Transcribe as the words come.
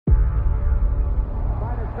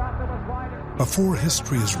Before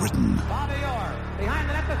history is written,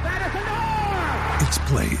 it's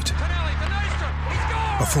played.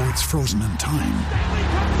 Before it's frozen in time,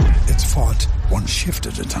 it's fought one shift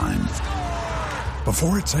at a time.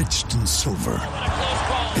 Before it's etched in silver,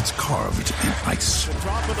 it's carved in ice.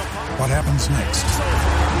 What happens next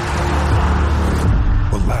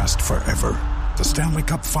will last forever. The Stanley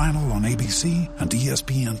Cup Final on ABC and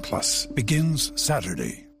ESPN Plus begins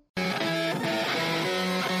Saturday.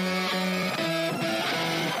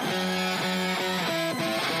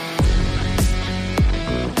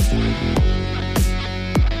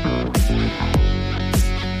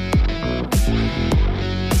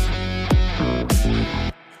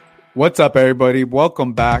 What's up, everybody?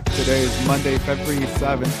 Welcome back. Today is Monday, February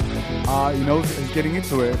 7th. Getting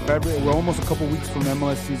into it. We're almost a couple weeks from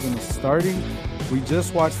MLS season starting. We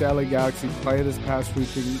just watched the LA Galaxy play this past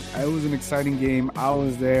weekend. It was an exciting game. I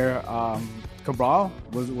was there. Cabral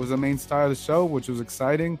was the main star of the show, which was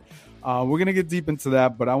exciting. We're going to get deep into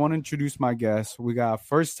that, but I want to introduce my guest. We got a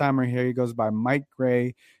first-timer here. He goes by Mike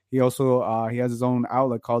Gray. He also he has his own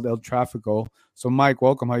outlet called El Tráfico. So, Mike,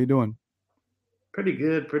 welcome. How you doing? Pretty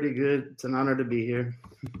good. It's an honor to be here.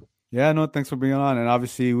 Yeah, no, thanks for being on. And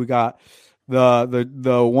obviously, we got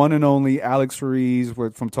the one and only Alex Ruiz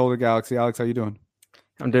from Total Galaxy. Alex, how you doing?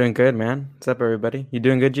 I'm doing good, man. What's up, everybody? You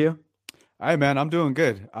doing good, Gio? Hey, man, I'm doing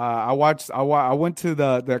good. I went to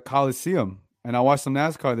the Coliseum and I watched some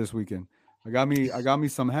NASCAR this weekend. I got me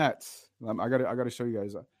some hats. I gotta show you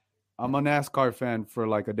guys. I'm a NASCAR fan for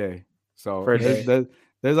like a day. So there's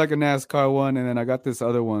like a NASCAR one, and then I got this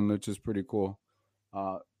other one which is pretty cool.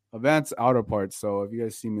 Advanced Auto Parts. So if you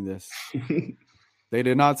guys see me this, they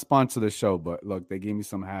did not sponsor the show, but look, they gave me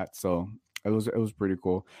some hats, so it was pretty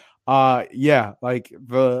cool. I've been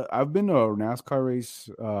to a NASCAR race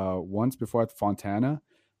once before at Fontana,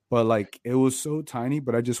 but like it was so tiny,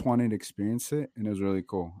 but I just wanted to experience it, and it was really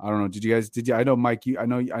cool. I don't know. Did you? I know, Mike. I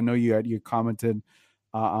know you commented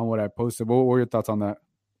on what I posted. What were your thoughts on that?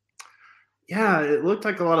 Yeah, it looked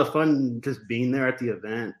like a lot of fun just being there at the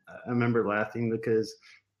event. I remember laughing because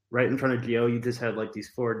right in front of Gio, you just had like these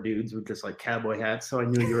four dudes with just like cowboy hats. So I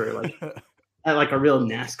knew you were like at like a real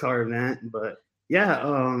NASCAR event. But yeah,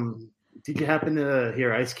 did you happen to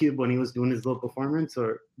hear Ice Cube when he was doing his little performance?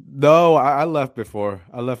 Or no, I left before.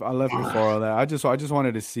 I left before all that. I just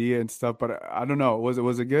wanted to see it and stuff. But I don't know.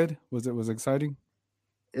 Was it good? Was it exciting?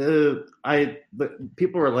 But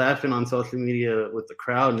people were laughing on social media with the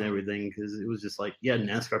crowd and everything because it was just like, yeah,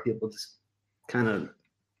 NASCAR people just kind of,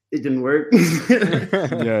 it didn't work.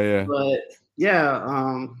 yeah. But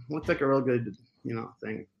yeah, looked like a real good,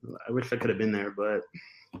 thing. I wish I could have been there, but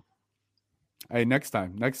hey, next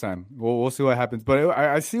time, we'll see what happens. But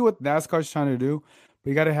I see what NASCAR's trying to do, but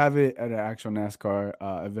you got to have it at an actual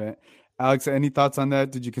NASCAR event. Alex, any thoughts on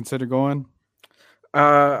that? Did you consider going?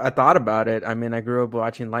 I thought about it. I mean, I grew up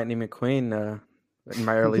watching Lightning McQueen in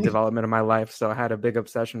my early development of my life, so I had a big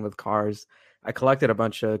obsession with cars. I collected a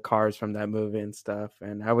bunch of cars from that movie and stuff,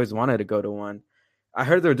 and I always wanted to go to one. I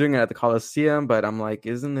heard they were doing it at the Coliseum, but I'm like,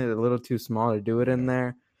 isn't it a little too small to do it in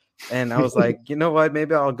there? And I was like, you know what?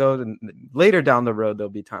 Maybe I'll go later down the road. There'll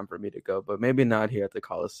be time for me to go, but maybe not here at the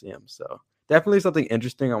Coliseum. So definitely something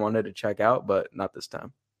interesting I wanted to check out, but not this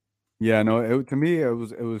time. Yeah, no. To me, it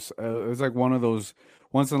was like one of those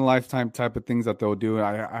once in a lifetime type of things that they'll do.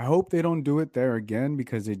 I hope they don't do it there again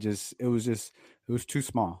because it was too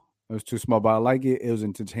small. It was too small, but I like it. It was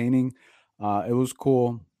entertaining. It was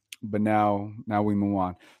cool. But now we move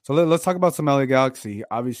on. So let's talk about some LA Galaxy.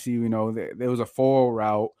 Obviously, there was a 4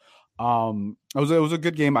 route. It was a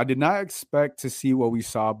good game. I did not expect to see what we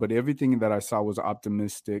saw, but everything that I saw was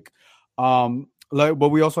optimistic. But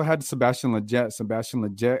we also had Sebastian Lletget. Sebastian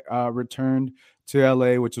Lletget returned to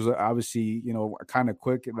LA, which was obviously, kind of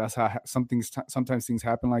quick. That's how sometimes things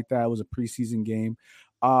happen like that. It was a preseason game.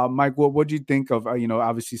 Mike, what do you think of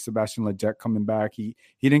obviously Sebastian Lletget coming back? He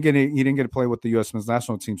didn't get to play with the U.S. men's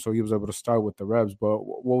national team, so he was able to start with the Revs. But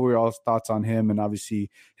what were your thoughts on him and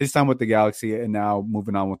obviously his time with the Galaxy and now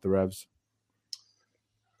moving on with the Revs?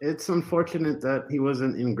 It's unfortunate that he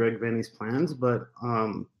wasn't in Greg Vanney's plans, but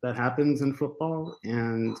that happens in football.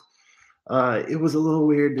 And it was a little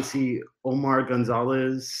weird to see Omar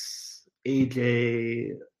Gonzalez,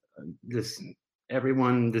 AJ,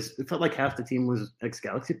 everyone. It felt like half the team was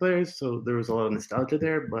ex-Galaxy players, so there was a lot of nostalgia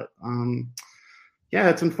there. But yeah,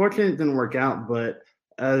 it's unfortunate it didn't work out. But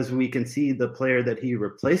as we can see, the player that he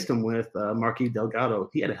replaced him with, Marquis Delgado,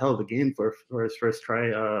 he had a hell of a game for his first try.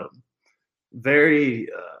 The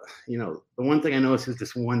one thing I noticed is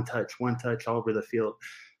just one touch all over the field.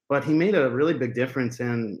 But he made a really big difference,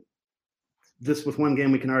 and just with one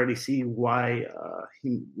game, we can already see why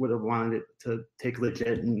he would have wanted it to take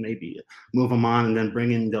Legit and maybe move him on and then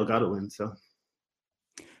bring in Delgado in. So.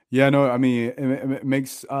 Yeah, no, I mean, it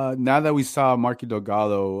makes now that we saw Marky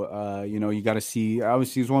Delgado, you got to see.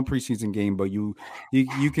 Obviously, it's one preseason game, but you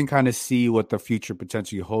can kind of see what the future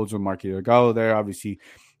potentially holds with Marky Delgado there. Obviously,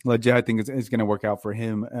 Legit, I think is going to work out for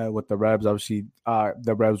him with the Revs. Obviously,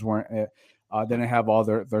 the Revs weren't they didn't have all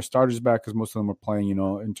their starters back because most of them were playing,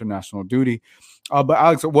 international duty. But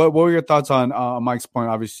Alex, what were your thoughts on Mike's point?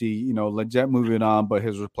 Obviously, Legit moving on, but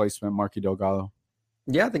his replacement, Marky Delgado.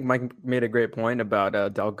 Yeah, I think Mike made a great point about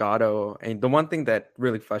Delgado. And the one thing that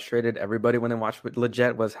really frustrated everybody when they watched with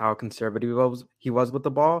Legit was how conservative he was with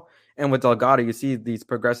the ball. And with Delgado, you see these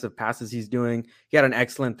progressive passes he's doing. He had an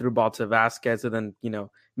excellent through ball to Vasquez and then,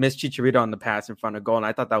 missed Chicharito on the pass in front of goal. And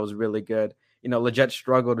I thought that was really good. Legit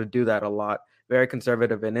struggled to do that a lot. Very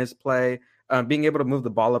conservative in his play. Being able to move the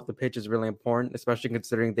ball up the pitch is really important, especially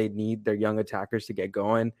considering they need their young attackers to get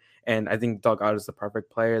going. And I think Delgado is the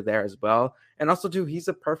perfect player there as well. And also, too, he's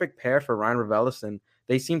a perfect pair for Ryan Raveloson.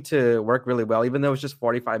 They seem to work really well, even though it's just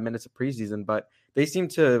 45 minutes of preseason. But they seem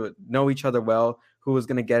to know each other well, who was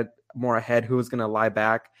going to get more ahead, who was going to lie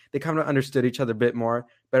back. They kind of understood each other a bit more,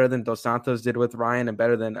 better than Dos Santos did with Ryan and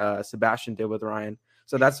better than Sebastian did with Ryan.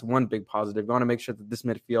 So that's one big positive. You want to make sure that this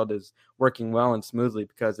midfield is working well and smoothly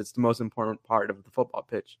because it's the most important part of the football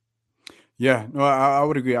pitch. Yeah, no, I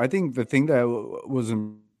would agree. I think the thing that was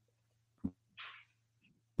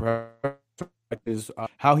is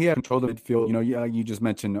how he had control of the midfield. You just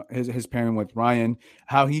mentioned his pairing with Ryan,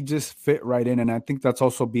 how he just fit right in. And I think that's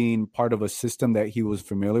also being part of a system that he was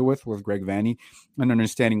familiar with Greg Vanney and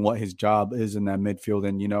understanding what his job is in that midfield.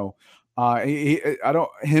 And,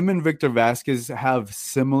 him and Victor Vasquez have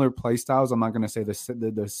similar play styles. I'm not going to say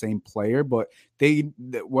the same player, but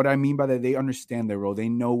what I mean by that, they understand their role. They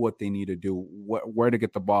know what they need to do, where to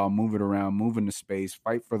get the ball, move it around, move into space,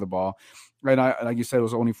 fight for the ball. Right. Like you said, it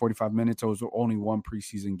was only 45 minutes. It was only one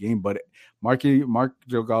preseason game, but Mark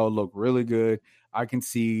Delgado looked really good. I can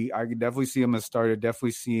definitely see him as starter.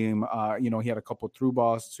 Definitely see him. He had a couple through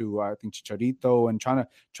balls to I think Chicharito, and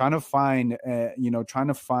trying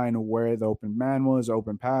to find where the open man was,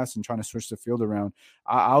 open pass, and trying to switch the field around.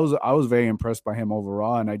 I was very impressed by him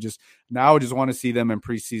overall, and I just want to see them in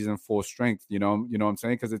preseason full strength. You know what I'm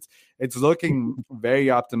saying? Because it's looking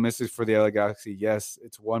very optimistic for the LA Galaxy. Yes,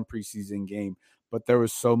 it's one preseason game, but there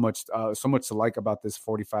was so much to like about this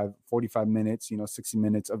 45 minutes, 60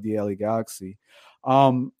 minutes of the LA Galaxy.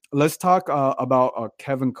 Let's talk about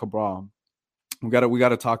Kevin Cabral. We got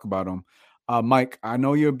to talk about him. Mike, I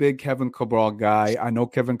know you're a big Kevin Cabral guy. I know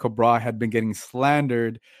Kevin Cabral had been getting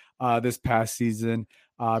slandered this past season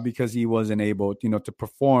because he wasn't able, to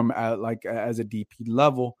perform as a DP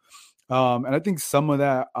level. And I think some of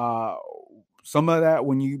that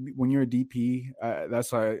when you're a DP,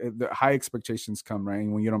 that's why the high expectations come, right?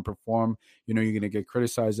 And when you don't perform, you're going to get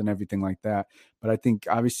criticized and everything like that. But I think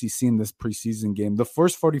obviously seeing this preseason game, the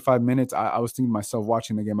first 45 minutes, I was thinking to myself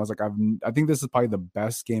watching the game, I was like, I think this is probably the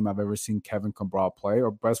best game I've ever seen Kevin Cabral play,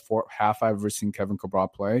 or best half I've ever seen Kevin Cabral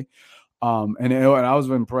play. And I was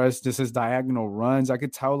impressed. Just his diagonal runs, I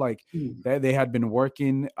could tell that they had been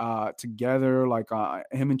working together.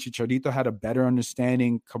 Him and Chicharito had a better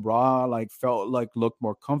understanding. Cabral felt looked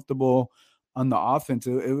more comfortable on the offense.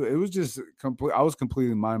 It was just complete. I was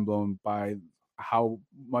completely mind blown by how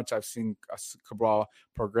much I've seen Cabral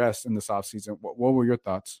progress in this offseason. What were your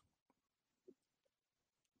thoughts?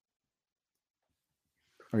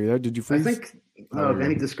 Are you there? Did you freeze? I think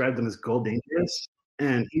Vanney described him as goal dangerous,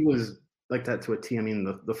 and he was like that to a T. I mean,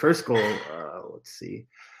 the first goal, let's see,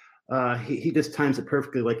 he just times it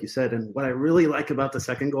perfectly, like you said. And what I really like about the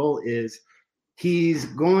second goal is he's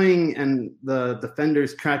going and the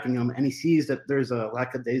defender's tracking him, and he sees that there's a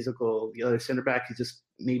lackadaisical, the other center back, he's just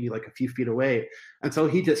maybe like a few feet away. And so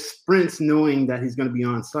he just sprints knowing that he's going to be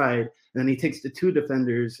onside. And then he takes the two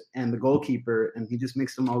defenders and the goalkeeper, and he just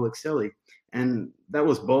makes them all look silly. And that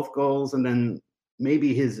was both goals. And then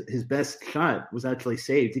maybe his best shot was actually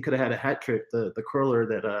saved. He could have had a hat trick, the curler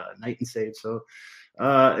that Knighton saved. So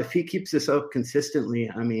if he keeps this up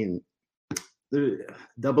consistently, I mean,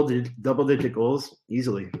 double digit goals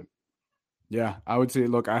easily. Yeah, I would say.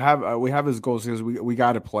 Look, we have his goals because we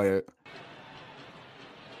got to play it.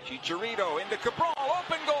 Chicharito into Cabral,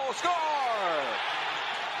 open goal, score!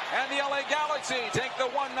 And the LA Galaxy take the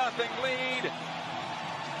 1-0 lead.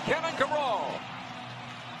 Kevin Cabral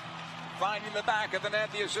finding the back of the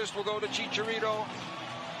net. The assist will go to Chicharito.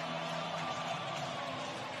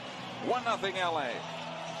 1-0 LA.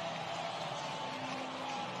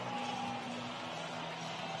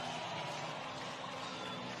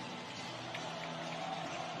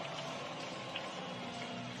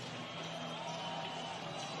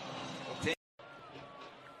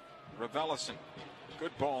 Revellison.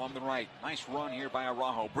 Good ball on the right. Nice run here by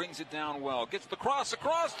Araujo. Brings it down well. Gets the cross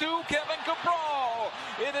across to Kevin Cabral.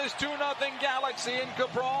 It is 2-0 Galaxy, and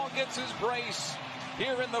Cabral gets his brace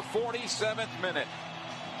here in the 47th minute.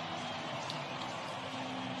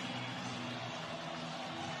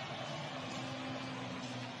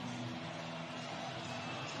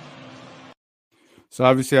 So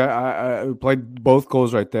obviously, I played both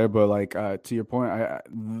goals right there, but like to your point,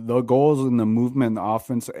 the goals and the movement, and the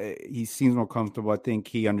offense, he seems more comfortable. I think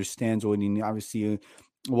he understands what he obviously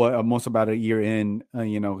what almost about a year in,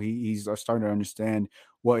 he's starting to understand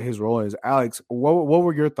what his role is. Alex, what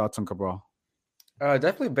were your thoughts on Cabral?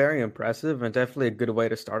 Definitely very impressive and definitely a good way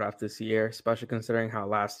to start off this year, especially considering how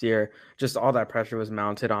last year just all that pressure was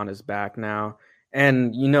mounted on his back now.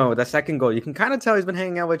 And, the second goal, you can kind of tell he's been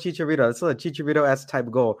hanging out with Chicharito. It's a Chicharito-esque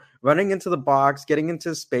type goal. Running into the box, getting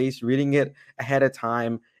into space, reading it ahead of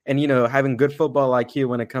time, and, having good football IQ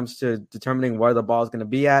when it comes to determining where the ball is going to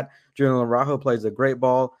be at. Julian Araujo plays a great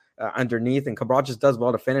ball underneath, and Cabral just does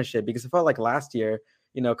well to finish it because it felt like last year,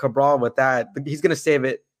 Cabral with that, he's going to save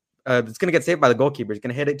it. It's going to get saved by the goalkeeper. He's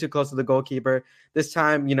going to hit it too close to the goalkeeper. This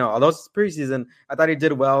time, although it's preseason, I thought he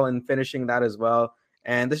did well in finishing that as well.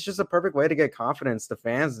 And this is just a perfect way to get confidence. The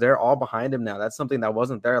fans, they're all behind him now. That's something that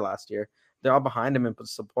wasn't there last year. They're all behind him and put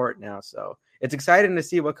support now. So it's exciting to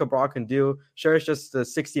see what Cabral can do. Sure, it's just the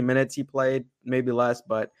 60 minutes he played, maybe less,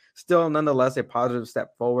 but still nonetheless a positive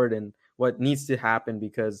step forward in what needs to happen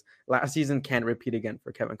because last season can't repeat again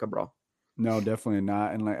for Kevin Cabral. No, definitely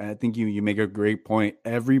not. And I think you make a great point.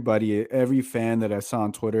 Every fan that I saw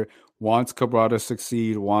on Twitter wants Cabral to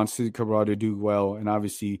succeed, wants Cabral to do well. And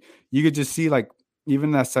obviously you could just see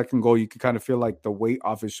even that second goal, you could kind of feel like the weight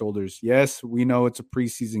off his shoulders. Yes, we know it's a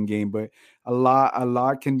preseason game, but a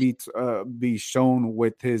lot can be shown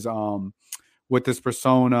with his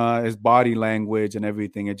persona, his body language, and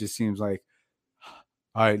everything. It just seems like,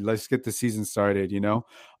 all right, let's get the season started.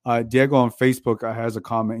 Diego on Facebook has a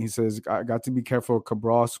comment. He says, "I got to be careful with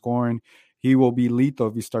Cabral scoring. He will be lethal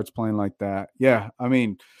if he starts playing like that." Yeah, I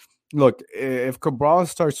mean, look, if Cabral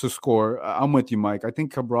starts to score, I'm with you, Mike. I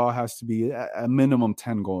think Cabral has to be a minimum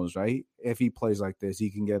 10 goals, right? If he plays like this, he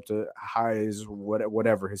can get to high as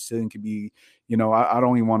whatever. His ceiling could be, I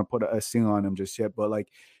don't even want to put a ceiling on him just yet. But,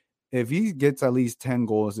 if he gets at least 10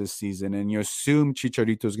 goals this season and you assume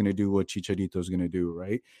Chicharito is going to do what Chicharito is going to do,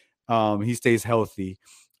 right? He stays healthy.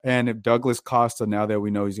 And if Douglas Costa, now that we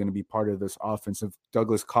know he's going to be part of this offense, if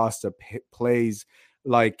Douglas Costa plays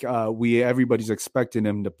like everybody's expecting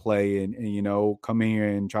him to play and come in here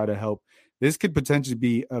and try to help, this could potentially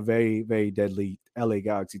be a very, very deadly LA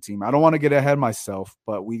Galaxy team. I don't want to get ahead of myself,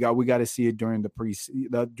 but we got to see it during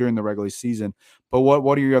during the regular season. But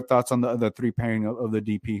what are your thoughts on the three pairing of the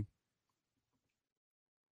DP?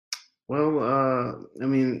 Well, I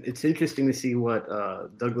mean, it's interesting to see what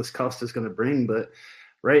Douglas Costa is going to bring, but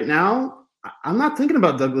right now, I'm not thinking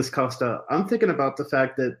about Douglas Costa. I'm thinking about the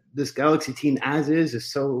fact that this Galaxy team as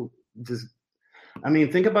is so just. I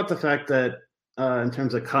mean, think about the fact that in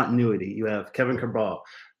terms of continuity, you have Kevin Cabral,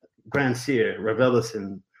 Grandsir,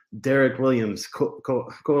 Revellison, Derek Williams,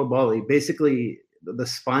 Koulibaly, basically the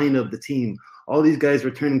spine of the team. All these guys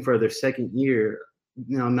returning for their second year.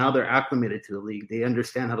 Now they're acclimated to the league. They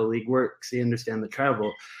understand how the league works. They understand the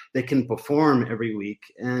travel. They can perform every week.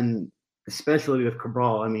 And especially with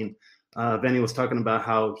Cabral, I mean, Vanny was talking about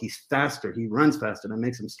how he's faster. He runs faster. That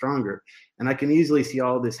makes him stronger. And I can easily see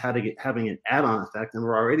all this having an add-on effect. And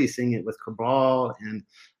we're already seeing it with Cabral. And,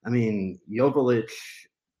 I mean, Joveljic,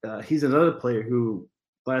 he's another player who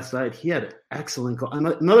last night he had an excellent goal.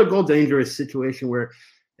 Another goal dangerous situation where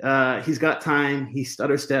he's got time. He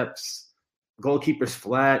stutter steps. Goalkeeper's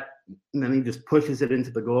flat, and then he just pushes it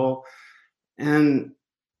into the goal. And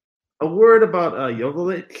a word about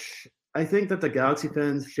Joveljic, I think that the Galaxy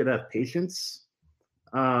fans should have patience.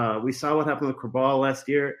 We saw what happened with Cabral last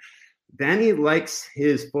year. Vanny likes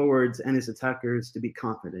his forwards and his attackers to be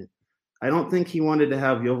confident. I don't think he wanted to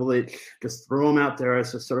have Joveljic just throw him out there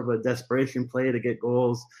as a sort of a desperation play to get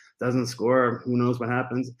goals, doesn't score, who knows what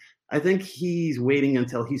happens. I think he's waiting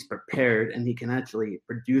until he's prepared and he can actually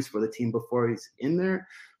produce for the team before he's in there.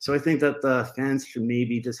 So I think that the fans should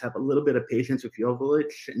maybe just have a little bit of patience with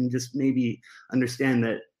Joveljic and just maybe understand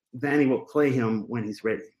that Vanny will play him when he's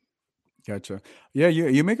ready. Gotcha. Yeah,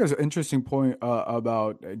 you make an interesting point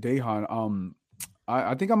about Dejan.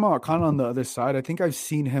 I think I'm kind of on the other side. I think I've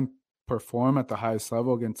seen him perform at the highest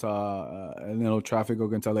level against Traffic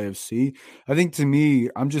against LAFC. I think to me,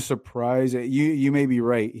 I'm just surprised. You may be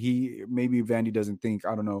right. Maybe Vandy doesn't think,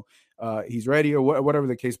 I don't know, he's ready or whatever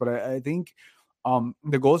the case. But I think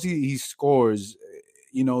the goals he scores,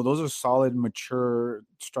 those are solid, mature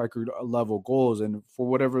striker level goals. And for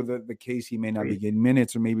whatever the case, he may not be getting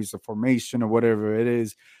minutes, or maybe it's a formation or whatever it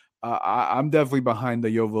is. I'm definitely behind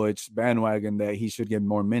the Jovic bandwagon that he should get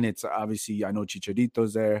more minutes. Obviously, I know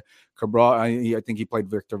Chicharito's there. Cabral, I think he played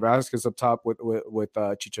Victor Vasquez up top with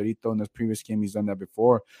Chicharito in this previous game. He's done that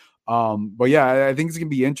before. But yeah, I think it's gonna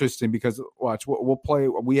be interesting because watch, we'll play.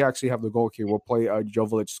 We actually have the goal here. We'll play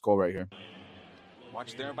Jovilic's goal right here.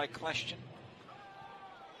 Watch there by Question.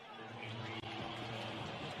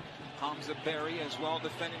 Hamza Berry as well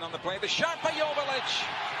defending on the play. The shot by Jovic.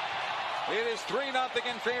 It is 3-0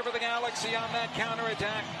 in favor of the Galaxy on that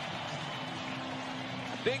counterattack.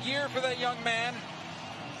 A big year for that young man.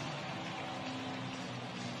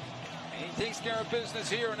 And he takes care of business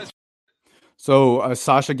here in his. So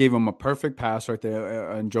Sasha gave him a perfect pass right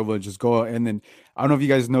there and Jovic's goal. And then I don't know if you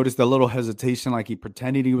guys noticed the little hesitation, like he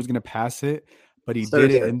pretended he was going to pass it, but he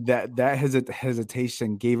did it. And that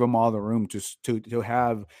hesitation gave him all the room to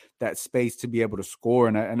have that space to be able to score.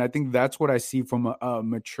 And I think that's what I see from a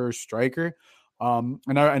mature striker. And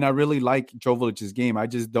I really like Jovic's game. I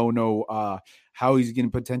just don't know how he's going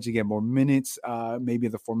to potentially get more minutes. Maybe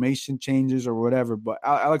the formation changes or whatever. But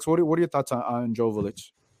Alex, what are your thoughts on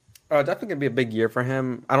Jovic? Definitely going to be a big year for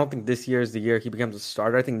him. I don't think this year is the year he becomes a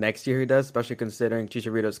starter. I think next year he does, especially considering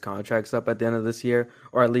Chicharito's contract's up at the end of this year,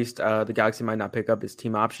 or at least the Galaxy might not pick up his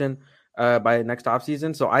team option by next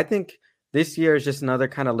offseason. So I think this year is just another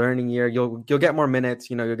kind of learning year. You'll get more minutes.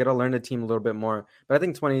 You'll get to learn the team a little bit more. But I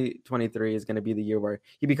think 2023 is going to be the year where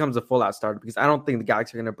he becomes a full-out starter, because I don't think the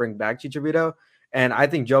Galaxy are going to bring back Chicharito. And I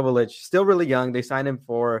think Jovic, still really young. They signed him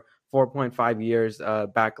for 4.5 years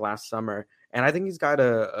back last summer. And I think he's got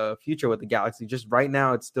a future with the Galaxy. Just right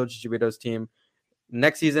now, it's still Chicharito's team.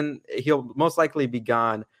 Next season, he'll most likely be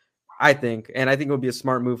gone, I think. And I think it would be a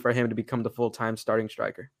smart move for him to become the full-time starting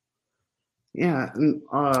striker. Yeah.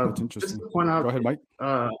 That's interesting. Just to point out, go ahead, Mike.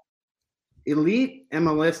 Elite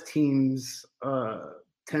MLS teams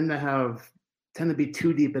tend to be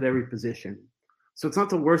too deep at every position. So it's not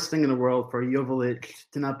the worst thing in the world for Jovic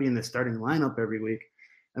to not be in the starting lineup every week.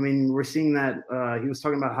 I mean, we're seeing that he was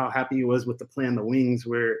talking about how happy he was with the play on the wings,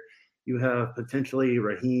 where you have potentially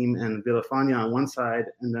Raheem and Villafania on one side,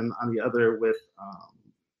 and then on the other with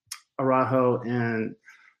Araujo and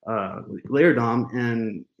Leerdam.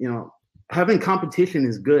 And, having competition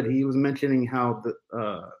is good. He was mentioning how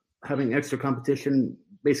having extra competition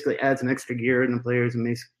basically adds an extra gear in the players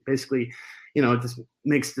and basically, it just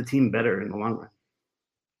makes the team better in the long run.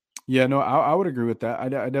 Yeah, no, I would agree with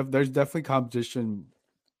that. There's definitely competition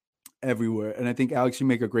everywhere. And I think, Alex, you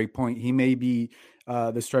make a great point. He may be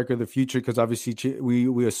the striker of the future, because obviously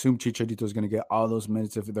we assume Chicharito is going to get all those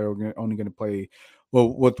minutes if they're only going to play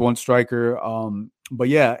with one striker. But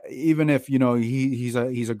yeah, even if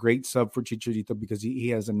he's a great sub for Chicharito because he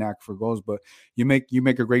has a knack for goals. But you make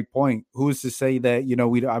a great point. Who is to say that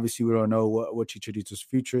we don't know what Chicharito's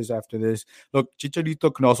future is after this? Look,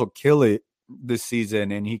 Chicharito can also kill it this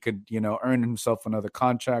season, and he could earn himself another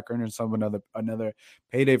contract, earn himself another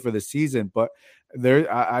payday for the season. But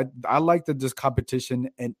I like this competition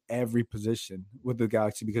in every position with the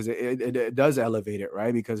Galaxy, because it does elevate it,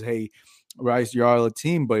 right? Because hey, Rice, you're all a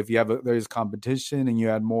team, but if you have there's competition and you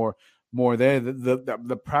add more there,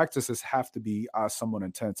 the practices have to be somewhat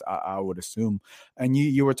intense, I would assume. And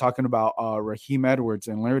you were talking about Raheem Edwards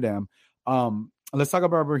and Leerdam. Let's talk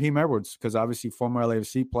about Raheem Edwards, because obviously former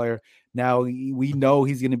LAFC player. Now we know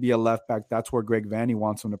he's going to be a left back. That's where Greg Vanney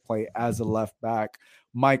wants him to play, as a left back.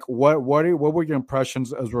 Mike, what were your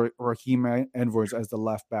impressions as Raheem Edwards as the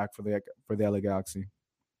left back for the LA Galaxy?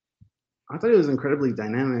 I thought he was incredibly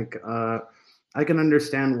dynamic. I can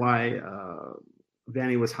understand why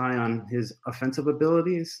Vanney was high on his offensive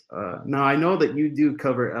abilities. Now I know that you do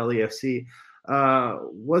cover LAFC.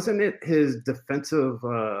 Wasn't it his defensive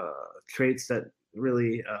traits that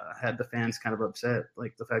really had the fans kind of upset,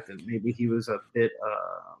 like the fact that maybe he was a bit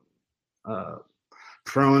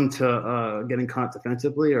prone to getting caught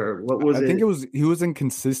defensively, or what was it? I think he was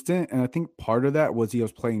inconsistent, and I think part of that was he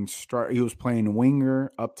was playing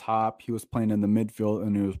winger up top, he was playing in the midfield,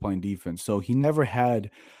 and he was playing defense. So he never had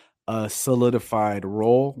a solidified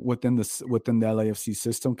role within the LAFC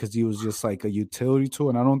system, because he was just like a utility tool.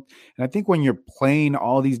 And I think when you're playing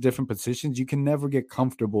all these different positions, you can never get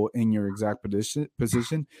comfortable in your exact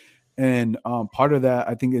position. And part of that,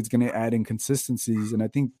 I think, is going to add inconsistencies. And I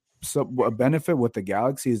think a benefit with the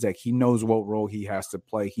Galaxy is that he knows what role he has to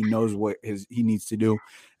play. He knows what he needs to do.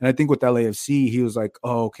 And I think with LAFC, he was like,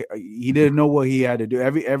 oh, okay. He didn't know what he had to do.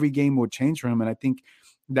 Every game would change for him. And I think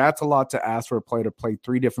that's a lot to ask for a player to play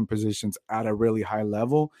three different positions at a really high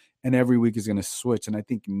level. and every week is going to switch. And I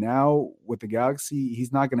think now with the Galaxy,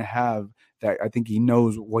 he's not going to have that. I think he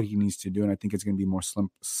knows what he needs to do, and I think it's going to be more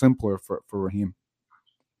simpler for Raheem.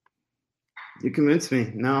 You convinced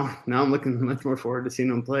me. Now I'm looking much more forward to seeing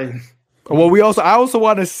him play. Well, I also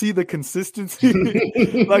want to see the consistency.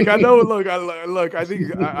 Like I know, look. I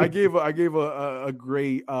think I gave a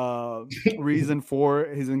great reason for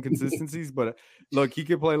his inconsistencies, but look, he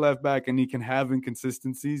can play left back and he can have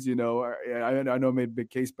inconsistencies. You know, I know I made a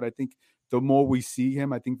big case, but I think the more we see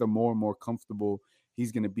him, I think the more and more comfortable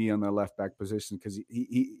he's going to be on the left back position because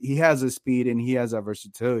he has a speed and he has that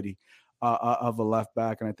versatility. Of a left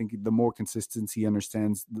back, and I think the more consistency he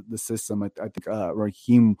understands the system, I think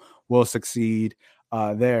Raheem will succeed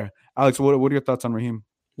there. Alex, what are your thoughts on Raheem?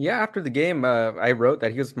 Yeah, after the game, I wrote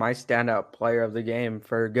that he was my standout player of the game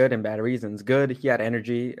for good and bad reasons. Good, he had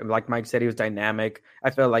energy. Like Mike said, he was dynamic.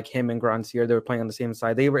 I felt like him and Grandsir, they were playing on the same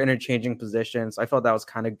side. They were interchanging positions. I felt that was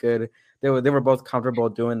kind of good. They were both comfortable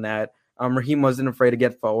doing that. Raheem wasn't afraid to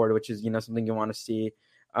get forward, which is something you want to see.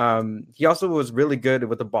 He also was really good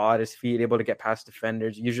with the ball at his feet, able to get past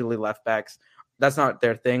defenders. Usually left backs, that's not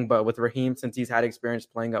their thing. But with Raheem, since he's had experience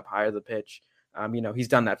playing up higher the pitch, he's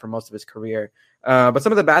done that for most of his career. But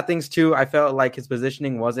some of the bad things too, I felt like his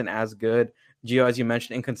positioning wasn't as good. Gio, as you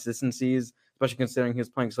mentioned, inconsistencies, especially considering he was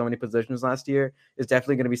playing so many positions last year, is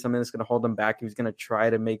definitely going to be something that's going to hold him back. He's going to try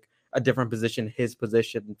to make a different position his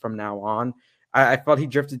position from now on. I felt he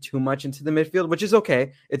drifted too much into the midfield, which is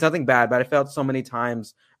okay. It's nothing bad, but I felt so many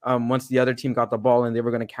times once the other team got the ball and they were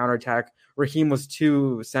going to counterattack, Raheem was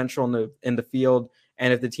too central in the field.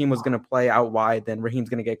 And if the team was going to play out wide, then Raheem's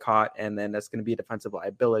going to get caught, and then that's going to be a defensive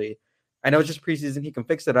liability. I know it's just preseason. He can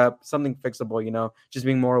fix it up, something fixable, just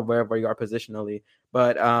being more aware of where you are positionally.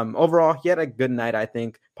 But overall, he had a good night, I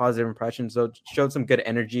think, positive impressions. So showed some good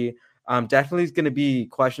energy. Definitely is going to be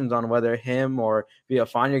questions on whether him or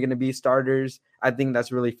Villafana are going to be starters. I think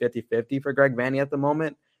that's really 50-50 for Greg Vanney at the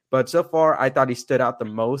moment. But so far, I thought he stood out the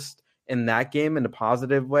most in that game in a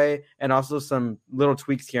positive way, and also some little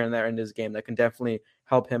tweaks here and there in this game that can definitely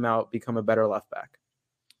help him out become a better left back.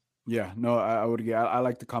 Yeah, no, I would agree. I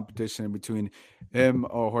like the competition between him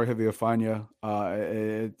or Jorge Villafana.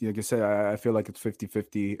 Like I said, I feel like it's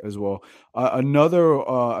 50-50 as well.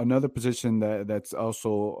 Another position that's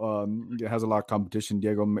also has a lot of competition.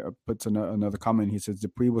 Diego puts another comment. He says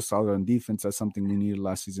Dupree was solid on defense. That's something we needed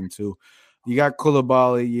last season too. You got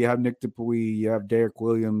Koulibaly, you have Nick Dupuy, you have Derek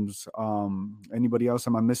Williams. Anybody else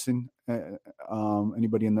am I missing?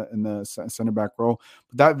 Anybody in the center back role?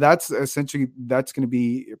 But that's essentially going to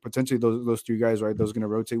be potentially those three guys, right? Those are going to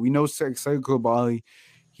rotate. We know Sekou Koulibaly,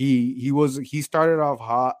 he started off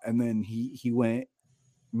hot and then he went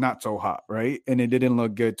not so hot, right? And it didn't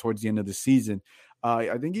look good towards the end of the season.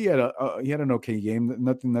 I think he had an okay game.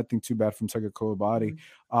 Nothing too bad from Sekou Koulibaly.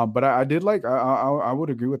 But I did like. I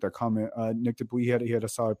would agree with that comment. Nick Dupuy, he had a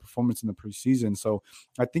solid performance in the preseason. So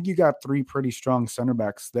I think you got three pretty strong center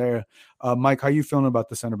backs there. Mike, how you feeling about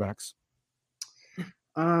the center backs?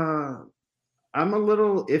 I'm a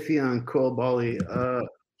little iffy on Koulibaly.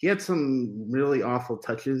 He had some really awful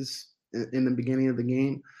touches in the beginning of the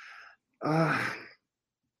game.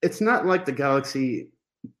 It's not like the Galaxy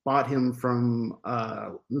bought him from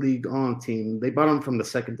Ligue 1 team. They bought him from the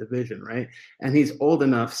second division, right? And he's old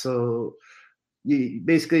enough, so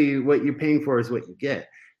basically what you're paying for is what you get.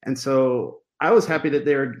 And so I was happy that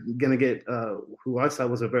they're going to get who I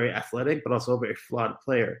thought was a very athletic but also a very flawed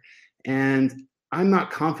player. And I'm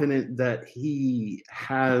not confident that he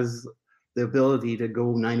has the ability to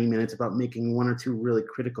go 90 minutes without making one or two really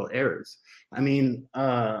critical errors. I mean,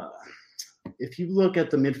 if you look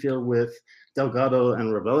at the midfield with Delgado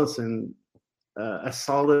and Raveloson, as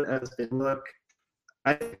solid as they look,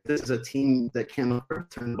 I think this is a team that can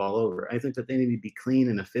turn the ball over. I think that they need to be clean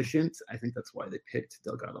and efficient. I think that's why they picked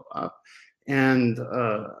Delgado up. And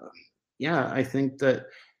I think that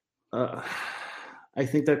Koulibaly,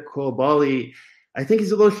 I think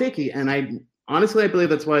he's a little shaky. And I believe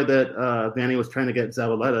that's why that Vanney was trying to get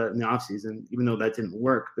Zabaleta in the offseason, even though that didn't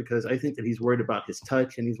work, because I think that he's worried about his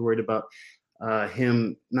touch and he's worried about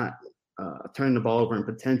him not turning the ball over and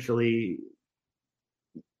potentially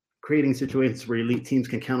creating situations where elite teams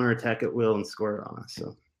can counterattack at will and score it on us.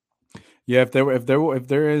 So, yeah, if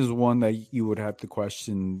there is one that you would have to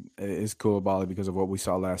question is Koulibaly because of what we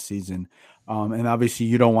saw last season. And obviously,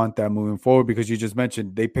 you don't want that moving forward because you just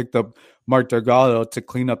mentioned they picked up Mark Delgado to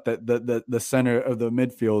clean up the center of the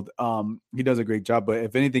midfield. He does a great job, but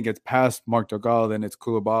if anything gets past Mark Delgado, then it's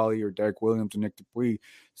Koulibaly or Derek Williams or Nick Dupuis.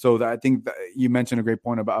 So I think that you mentioned a great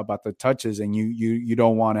point about the touches, and you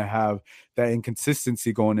don't want to have that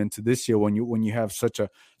inconsistency going into this year when you have such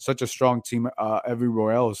a strong team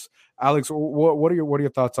everywhere else. Alex, what are your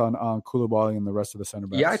thoughts on Koulibaly and the rest of the center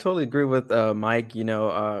backs? Yeah, I totally agree with Mike. He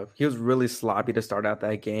was really sloppy to start out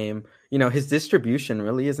that game. His distribution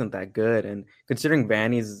really isn't that good. And considering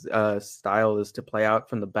Vanny's style is to play out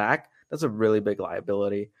from the back, that's a really big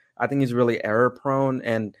liability. I think he's really error prone.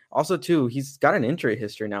 And also, too, he's got an injury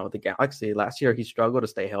history now with the Galaxy. Last year, he struggled to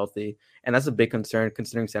stay healthy. And that's a big concern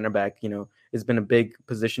considering center back, has been a big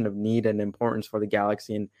position of need and importance for the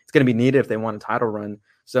Galaxy. And it's going to be needed if they want a title run.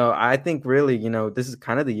 So I think really, this is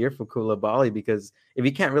kind of the year for Koulibaly because if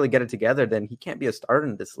he can't really get it together, then he can't be a starter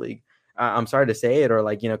in this league. I'm sorry to say it or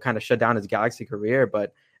kind of shut down his Galaxy career.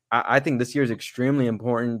 But I think this year is extremely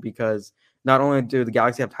important because not only do the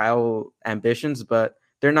Galaxy have title ambitions, but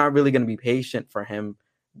they're not really going to be patient for him.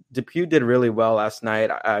 Dupuis did really well last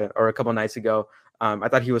night or a couple nights ago. I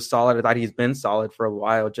thought he was solid. I thought he's been solid for a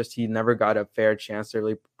while. Just he never got a fair chance to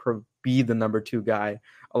really be the number 2 guy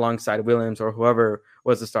alongside Williams or whoever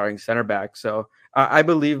was the starting center back. So I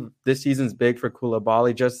believe this season's big for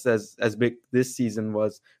Koulibaly, just as big this season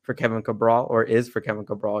was for Kevin Cabral or is for Kevin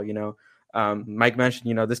Cabral. Mike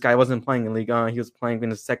mentioned, this guy wasn't playing in Ligue 1. He was playing in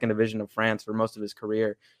the second division of France for most of his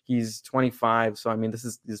career. He's 25. So, I mean, this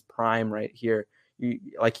is his prime right here.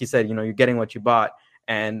 Like he said, you're getting what you bought.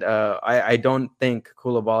 And I don't think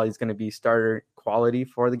Koulibaly is going to be starter quality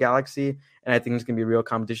for the Galaxy. And I think there's going to be real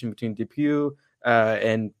competition between Dupuis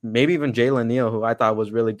and maybe even Jalen Neal, who I thought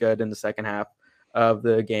was really good in the second half of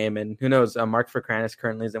the game. And who knows, Mark Furcranis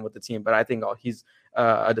currently isn't with the team, but I think he's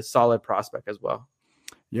a solid prospect as well.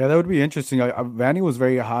 Yeah, that would be interesting. Vanny was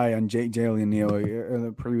very high on Jalen Neal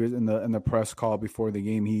in the press call before the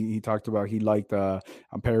game. He talked about he liked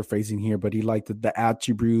I'm paraphrasing here, but he liked the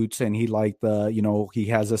attributes and he liked he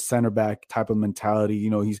has a center back type of mentality.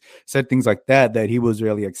 He's said things like that he was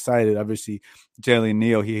really excited. Obviously, Jalen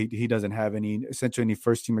Neal he doesn't have essentially any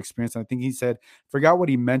first team experience. And I think he said forgot what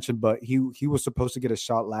he mentioned, but he was supposed to get a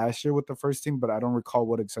shot last year with the first team, but I don't recall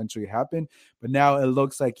what essentially happened. But now it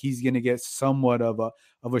looks like he's going to get somewhat of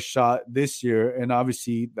a shot this year, and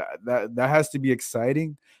obviously that has to be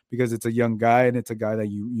exciting because it's a young guy and it's a guy that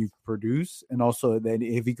you produce, and also then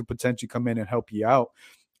if he could potentially come in and help you out,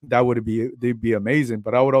 they'd be amazing.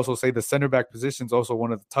 But I would also say the center back position is also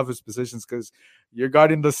one of the toughest positions because you're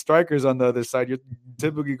guarding the strikers on the other side. You're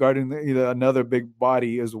typically guarding either another big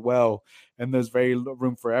body as well, and there's very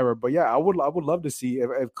room for error. But yeah, I would love to see if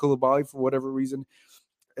Koulibaly for whatever reason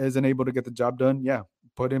isn't able to get the job done. Yeah,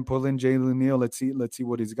 pull in Jalen Neal. Let's see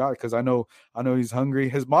what he's got because I know he's hungry.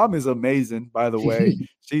 His mom is amazing, by the way.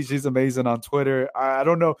 she's amazing on Twitter. I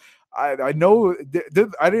don't know. I know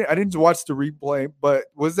I didn't watch the replay, but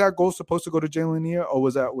was that goal supposed to go to Jalen Neal or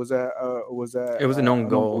was that it was an own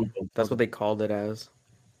goal? That's what they called it as.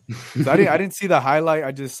 So I didn't see the highlight.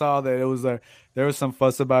 I just saw that it was there was some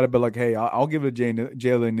fuss about it, but like, hey, I'll give it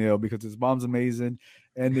Jalen Neal because his mom's amazing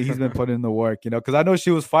and he's been putting in the work, because I know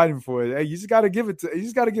she was fighting for it. Hey, you just got to give it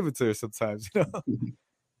to her sometimes,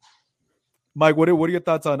 Mike, what are your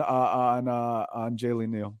thoughts on Jalen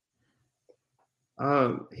Neal?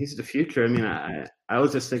 He's the future. I mean, I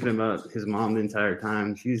was just thinking about his mom the entire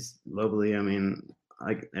time. She's lovely. I mean,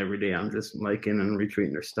 like every day I'm just liking and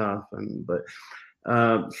retweeting her stuff, but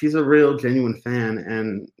she's a real genuine fan.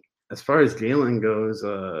 And as far as Jalen goes,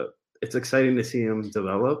 it's exciting to see him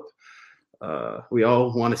develop. We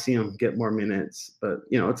all want to see him get more minutes, but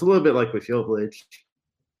it's a little bit like with Jovic.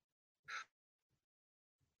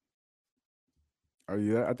 Are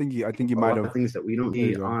you there? I think you might have things that we don't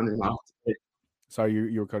need on and off. Sorry,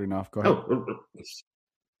 you were cutting off. Go ahead.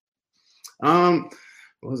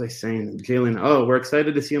 What was I saying? Jalen. Oh, we're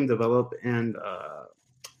excited to see him develop, and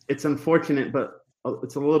it's unfortunate, but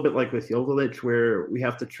it's a little bit like with Jovic, where we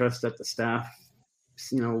have to trust that the staff,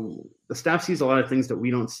 the staff sees a lot of things that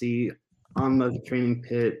we don't see on the training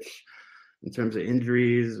pitch in terms of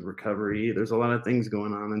injuries, recovery. There's a lot of things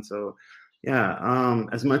going on, and so. Yeah,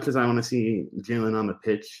 as much as I want to see Jalen on the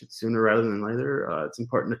pitch sooner rather than later, it's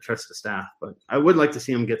important to trust the staff. But I would like to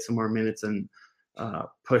see him get some more minutes and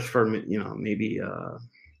push for maybe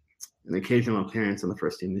an occasional appearance on the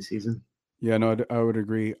first team this season. Yeah, no, I would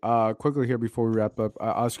agree. Quickly here before we wrap up,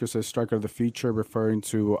 Oscar says striker of the future, referring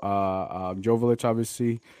to Jovic,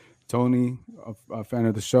 obviously. Tony, a fan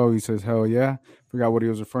of the show, he says, hell yeah. Forgot what he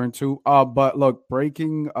was referring to. But look,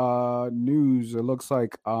 breaking news. It looks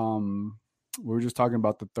like we were just talking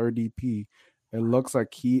about the third DP. It looks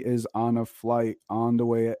like he is on a flight on the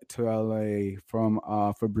way to LA from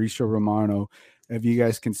Fabricio Romano. If you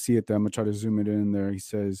guys can see it there, I'm going to try to zoom it in there. He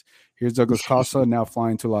says, here's Douglas Costa now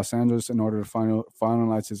flying to Los Angeles in order to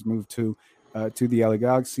finalize his move to the LA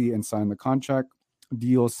Galaxy and sign the contract.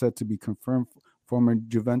 Deal set to be confirmed. Former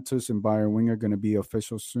Juventus and Bayern winger going to be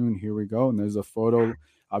official soon. Here we go. And there's a photo.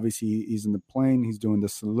 Obviously, he's in the plane. He's doing the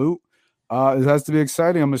salute. It has to be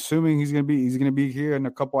exciting. I'm assuming he's gonna be here in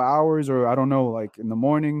a couple hours, or I don't know, like in the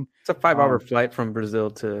morning. It's a 5-hour flight from Brazil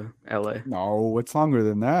to LA. No, it's longer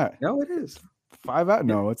than that. No, it is 5 hours.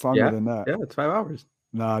 No, it's longer than that. Yeah, it's 5 hours.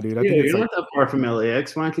 Nah, dude. I think it's you're not that far from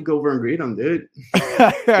LAX. Why don't you go over and greet him, dude?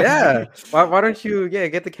 Yeah. Why don't you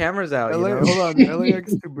get the cameras out? Hold on,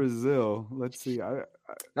 LAX to Brazil. Let's see.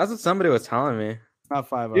 That's what somebody was telling me. It's not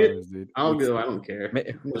 5 hours, dude. I'll go. I don't care.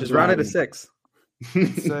 Just round it to 6.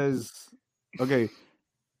 It says. Okay,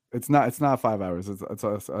 it's not 5 hours. It's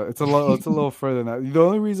a little further than that. The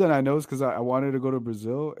only reason I know is because I wanted to go to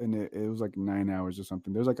Brazil and it was like 9 hours or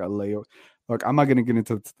something. There's like a layover. Look, I'm not gonna get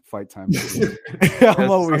into the flight time.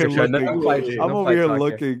 I'm over here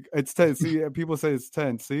looking. It's 10. See, people say it's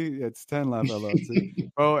 10. See, it's 10 left.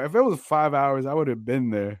 Bro, if it was 5 hours, I would have been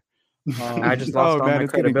there. I just lost all my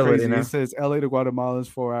credibility now. It says LA to Guatemala is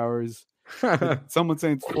 4 hours. Someone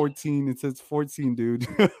saying it's 14. It says 14, dude.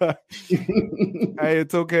 Hey,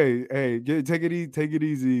 it's okay. Hey, take it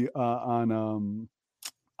easy on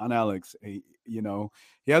Alex. Hey,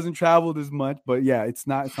 he hasn't traveled as much, but yeah, it's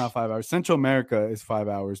not 5 hours. Central America is 5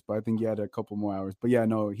 hours, but I think he had a couple more hours. But yeah,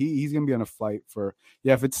 no, he's gonna be on a flight for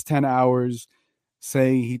if it's 10 hours.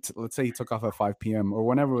 Let's say he took off at 5 p.m. or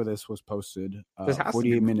whenever this was posted,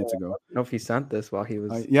 48 minutes ago. I don't know if he sent this while he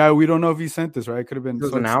was. Yeah, we don't know if he sent this, right? It could have been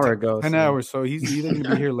an hour ago. 10 hours. So he's either going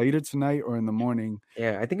to be here later tonight or in the morning.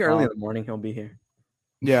 Yeah, I think early in the morning he'll be here.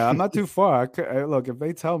 Yeah, I'm not too far. Look, if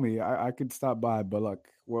they tell me, I could stop by. But look,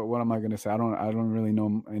 what am I going to say? I don't really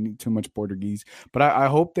know too much Portuguese. But I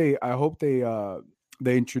hope they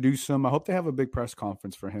introduce him. I hope they have a big press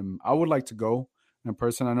conference for him. I would like to go in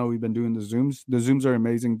person. I know we've been doing the Zooms. The Zooms are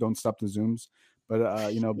amazing. Don't stop the Zooms.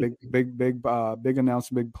 But big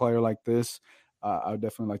announcement, big player like this, I would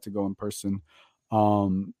definitely like to go in person.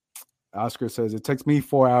 Oscar says it takes me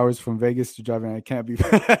 4 hours from Vegas to drive in. It can't be.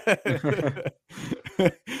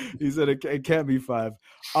 He said it can't be 5.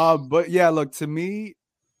 But yeah, look, to me,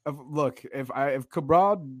 if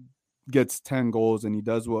Cabral gets 10 goals and he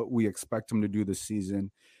does what we expect him to do this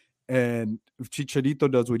season, and if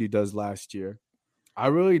Chicharito does what he does last year, I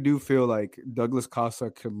really do feel like Douglas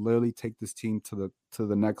Costa could literally take this team to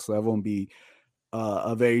the next level and be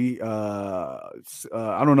a very I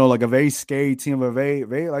don't know, like a very scary team, a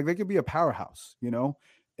very like they could be a powerhouse,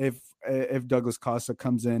 if Douglas Costa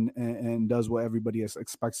comes in and does what everybody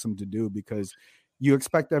expects him to do, because you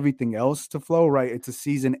expect everything else to flow, right? It's a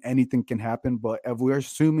season, anything can happen, but if we're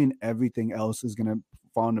assuming everything else is going to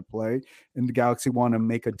fall into play and the Galaxy want to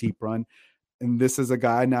make a deep run, and this is a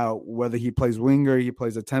guy now, whether he plays winger, he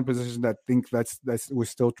plays a 10 position, I think that's we're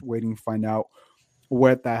still waiting to find out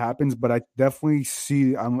where that happens. But I definitely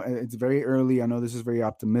see it's very early. I know this is very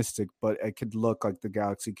optimistic, but it could look like the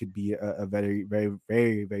Galaxy could be a very, very,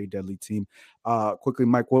 very, very deadly team. Quickly,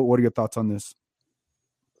 Mike, what are your thoughts on this?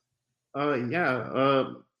 As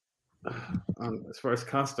far as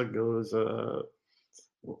Costa goes,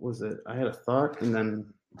 what was it? I had a thought, and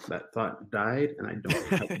then that thought died, and I don't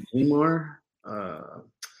have it anymore.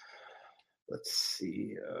 Let's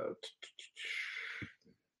see.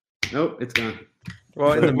 Nope, it's gone.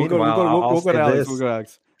 Well, in the meanwhile, I'll say this.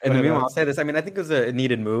 In the meanwhile, I'll say this. I mean, I think it was a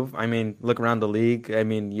needed move. I mean, look around the league. I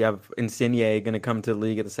mean, you have Insigne going to come to the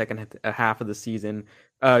league at the second half of the season.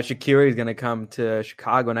 Shaqiri is going to come to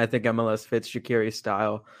Chicago, and I think MLS fits Shaqiri's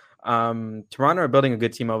style. Toronto are building a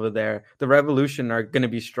good team over there. The Revolution are going to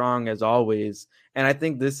be strong as always. And I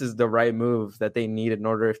think this is the right move that they need in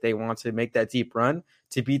order, if they want to make that deep run,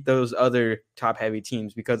 to beat those other top heavy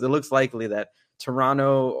teams, because it looks likely that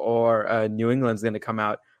Toronto or New England's going to come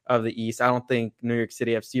out of the East. I don't think New York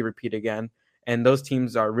City FC repeat again. And those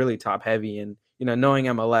teams are really top heavy. And, knowing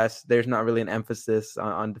MLS, there's not really an emphasis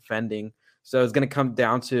on defending. So it's going to come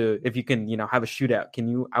down to if you can, have a shootout. Can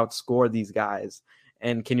you outscore these guys?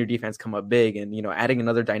 And can your defense come up big? And, adding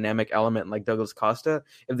another dynamic element like Douglas Costa,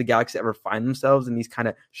 if the Galaxy ever find themselves in these kind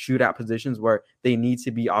of shootout positions where they need to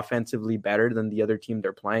be offensively better than the other team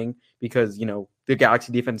they're playing, because, the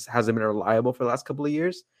Galaxy defense hasn't been reliable for the last couple of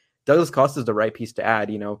years, Douglas Costa is the right piece to add.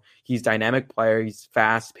 He's a dynamic player. He's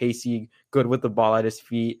fast, pacey, good with the ball at his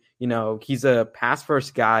feet. He's a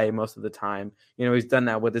pass-first guy most of the time. He's done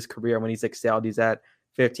that with his career when he's excelled. He's at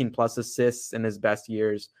 15 plus assists in his best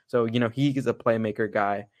years. So, he is a playmaker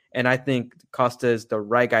guy. And I think Costa is the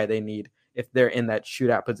right guy they need if they're in that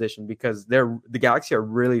shootout position, because the Galaxy are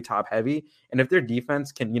really top heavy. And if their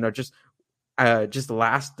defense can, just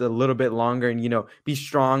last a little bit longer and, be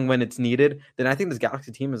strong when it's needed, then I think this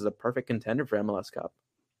Galaxy team is a perfect contender for MLS Cup.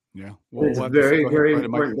 Yeah. Well, it's very, very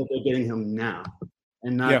important that they're getting him now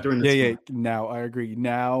and not during the summer. Yeah. Now, I agree.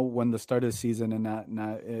 Now, when the start of the season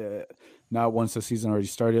and not once the season already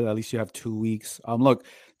started, at least you have 2 weeks. Look,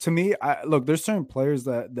 to me, there's certain players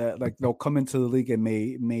that like they'll come into the league and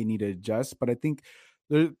may need to adjust, but I think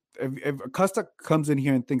if Costa comes in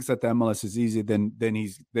here and thinks that the MLS is easy, then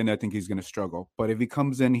I think he's going to struggle. But if he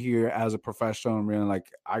comes in here as a professional and really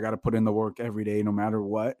like, I got to put in the work every day, no matter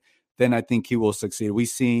what, then I think he will succeed. We've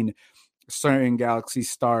seen certain Galaxy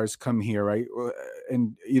stars come here, right,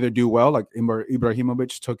 and either do well, like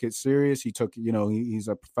Ibrahimovic took it serious. He took, he's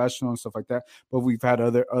a professional and stuff like that. But we've had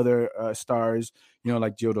other stars,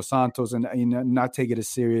 like Gio Dos Santos, and not take it as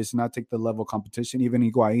serious, not take the level of competition. Even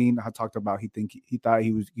Higuain, I talked about, he thought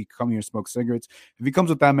he'd come here and smoke cigarettes. If he comes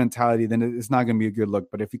with that mentality, then it's not going to be a good look.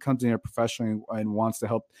 But if he comes in here professionally and wants to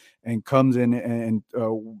help and comes in and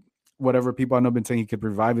whatever, people I know been saying he could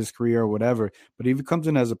revive his career or whatever, but if he comes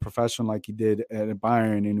in as a professional like he did at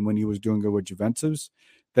Bayern and when he was doing good with Juventus,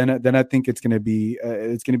 then I think it's going to be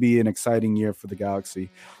an exciting year for the Galaxy.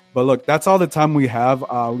 But look, that's all the time we have.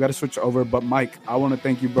 We got to switch over. But Mike, I want to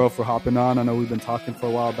thank you, bro, for hopping on. I know we've been talking for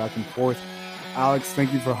a while back and forth. Alex,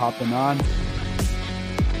 thank you for hopping on.